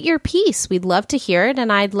state your piece. We'd love to hear it,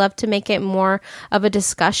 and I'd love to make it more of a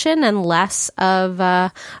discussion and less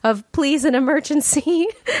of please, an emergency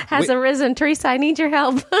has arisen. Teresa, I need your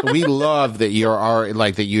help. We love that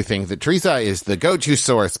that you think that Teresa is the go-to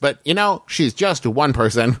source, but she's just one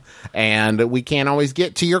person, and we can't always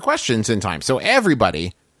get to your questions in time. So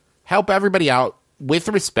everybody, help everybody out with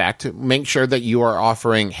respect. Make sure that you are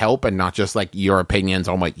offering help and not just your opinions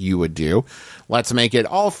on what you would do. Let's make it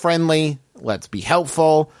all friendly. Let's be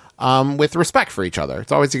helpful with respect for each other.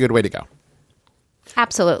 It's always a good way to go.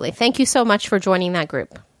 Absolutely. Thank you so much for joining that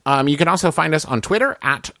group. You can also find us on Twitter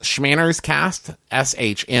at Schmannerscast,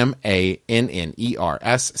 SHMANNERSCAST.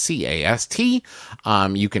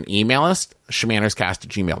 You can email us,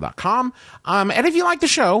 schmannerscast@gmail.com. And if you like the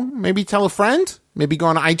show, maybe tell a friend, maybe go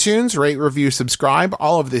on iTunes, rate, review, subscribe.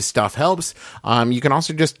 All of this stuff helps. You can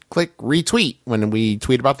also just click retweet when we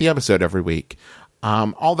tweet about the episode every week.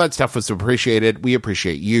 All that stuff was appreciated. We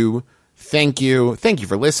appreciate you. Thank you. Thank you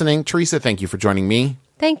for listening. Teresa, thank you for joining me.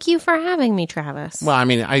 Thank you for having me, Travis. Well, I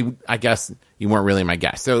mean, I guess you weren't really my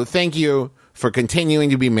guest. So thank you for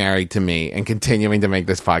continuing to be married to me and continuing to make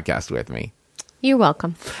this podcast with me. You're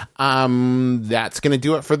welcome. That's going to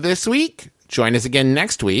do it for this week. Join us again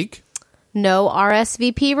next week. No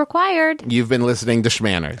RSVP required. You've been listening to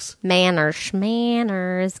Schmanners.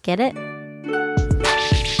 Schmanners. Get it?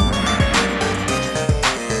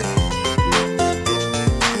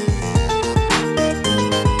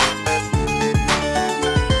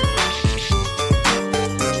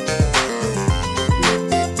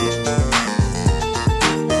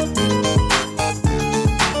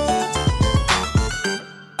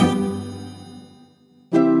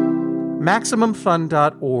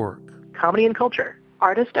 MaximumFun.org. Comedy and culture.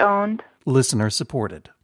 Artist owned. Listener supported.